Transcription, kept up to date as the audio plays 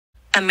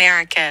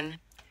American.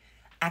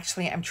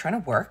 Actually, I'm trying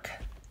to work.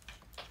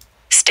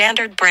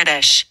 Standard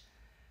British.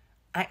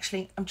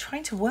 Actually, I'm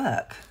trying to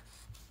work.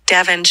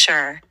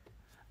 Devonshire.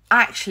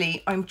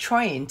 Actually, I'm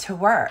trying to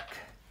work.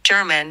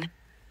 German.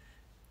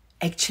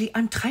 Actually,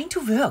 I'm trying to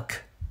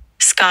work.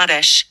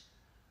 Scottish.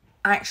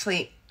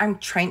 Actually, I'm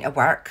trying to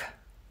work.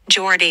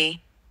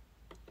 Geordie.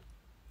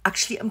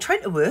 Actually, I'm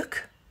trying to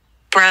work.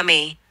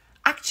 Brummie.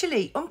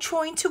 Actually, I'm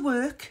trying to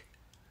work.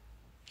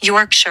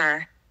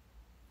 Yorkshire.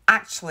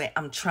 Actually,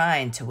 I'm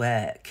trying to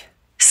work.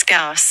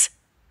 Scouse.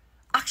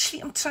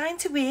 Actually, I'm trying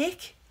to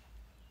work.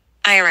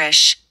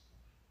 Irish.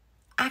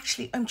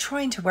 Actually, I'm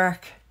trying to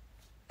work.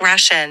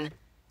 Russian.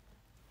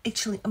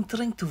 Actually, I'm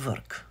trying to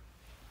work.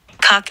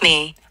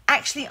 Cockney.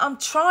 Actually, I'm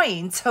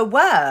trying to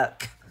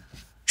work.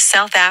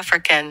 South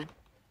African.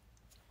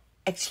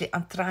 Actually,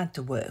 I'm trying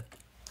to work.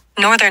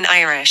 Northern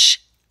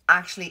Irish.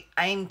 Actually,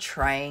 I'm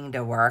trying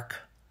to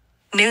work.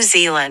 New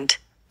Zealand.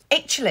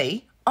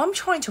 Actually, I'm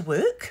trying to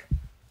work.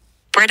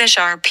 British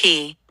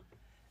RP.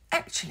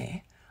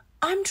 Actually,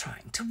 I'm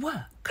trying to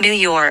work. New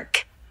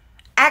York.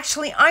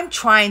 Actually, I'm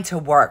trying to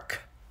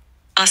work.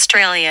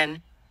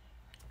 Australian.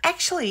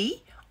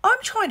 Actually, I'm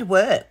trying to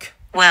work.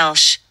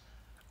 Welsh.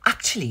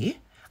 Actually,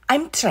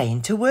 I'm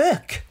trying to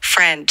work.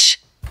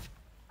 French.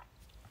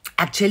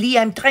 Actually,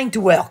 I'm trying to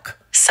work.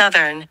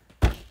 Southern.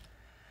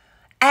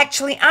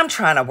 Actually, I'm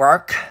trying to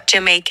work.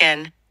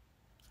 Jamaican.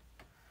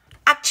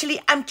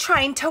 Actually, I'm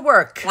trying to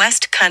work.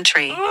 West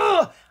Country.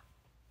 Ugh.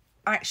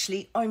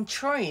 Actually, I'm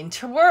trying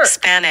to work.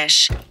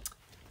 Spanish.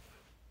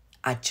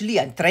 Actually,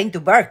 I'm trying to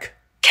work.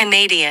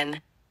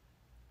 Canadian.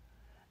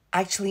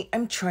 Actually,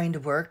 I'm trying to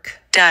work.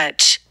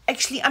 Dutch.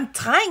 Actually, I'm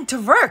trying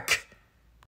to work.